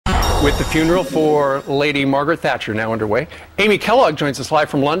With the funeral for Lady Margaret Thatcher now underway, Amy Kellogg joins us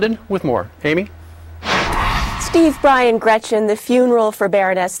live from London with more. Amy? Steve, Brian, Gretchen, the funeral for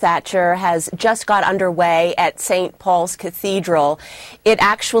Baroness Thatcher has just got underway at St. Paul's Cathedral. It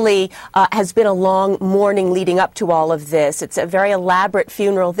actually has been a long mourning leading up to all of this. It's a very elaborate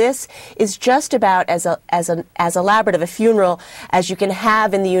funeral. This is just about as elaborate of a funeral as you can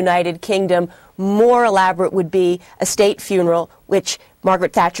have in the United Kingdom. More elaborate would be a state funeral, which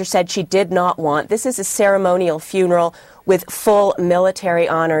Margaret Thatcher said she did not want. This is a ceremonial funeral with full military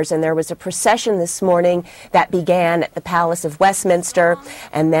honors, and there was a procession this morning that began at the Palace of Westminster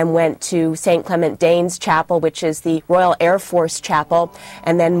and then went to St. Clement Danes Chapel, which is the Royal Air Force Chapel,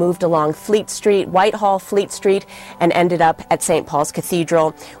 and then moved along Fleet Street, Whitehall, Fleet Street, and ended up at St. Paul's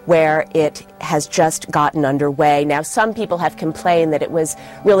Cathedral, where it has just gotten underway. Now, some people have complained that it was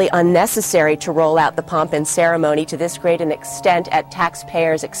really unnecessary to roll out the pomp and ceremony to this great an extent at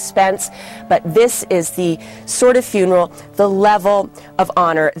taxpayers' expense, but this is the sort of funeral, the level of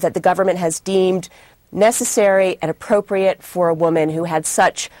honor that the government has deemed necessary and appropriate for a woman who had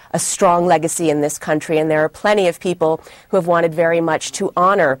such a strong legacy in this country. And there are plenty of people who have wanted very much to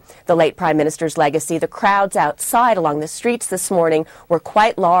honor the late Prime Minister's legacy. The crowds outside along the streets this morning were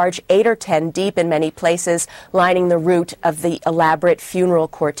quite large, 8 or 10 deep in many places, lining the route of the elaborate funeral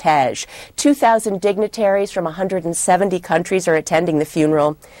cortege. 2,000 dignitaries from 170 countries are attending the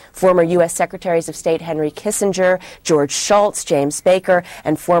funeral. Former U.S. Secretaries of State Henry Kissinger, George Shultz, James Baker,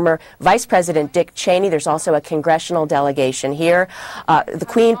 and former Vice President Dick Cheney. There's also a congressional delegation here. The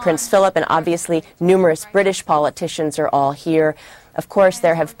Queen, Prince Philip, and obviously numerous British politicians are all here. Of course,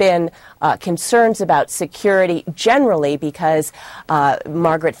 there have been concerns about security generally because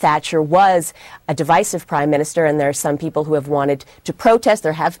Margaret Thatcher was a divisive prime minister, and there are some people who have wanted to protest.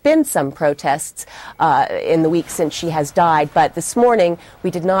 There have been some protests in the week since she has died, but this morning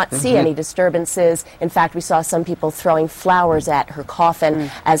we did not see any disturbances. In fact, we saw some people throwing flowers at her coffin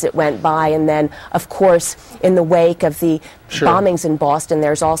as it went by, and then, of course, in the wake of the bombings in Boston,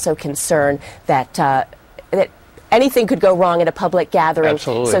 there's also concern that anything could go wrong at a public gathering.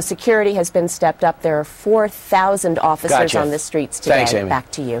 Absolutely. So security has been stepped up. There are 4,000 officers on the streets today. Thanks, Amy. Back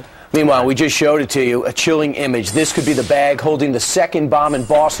to you. Meanwhile, we just showed it to you, a chilling image. This could be the bag holding the second bomb in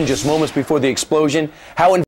Boston just moments before the explosion. How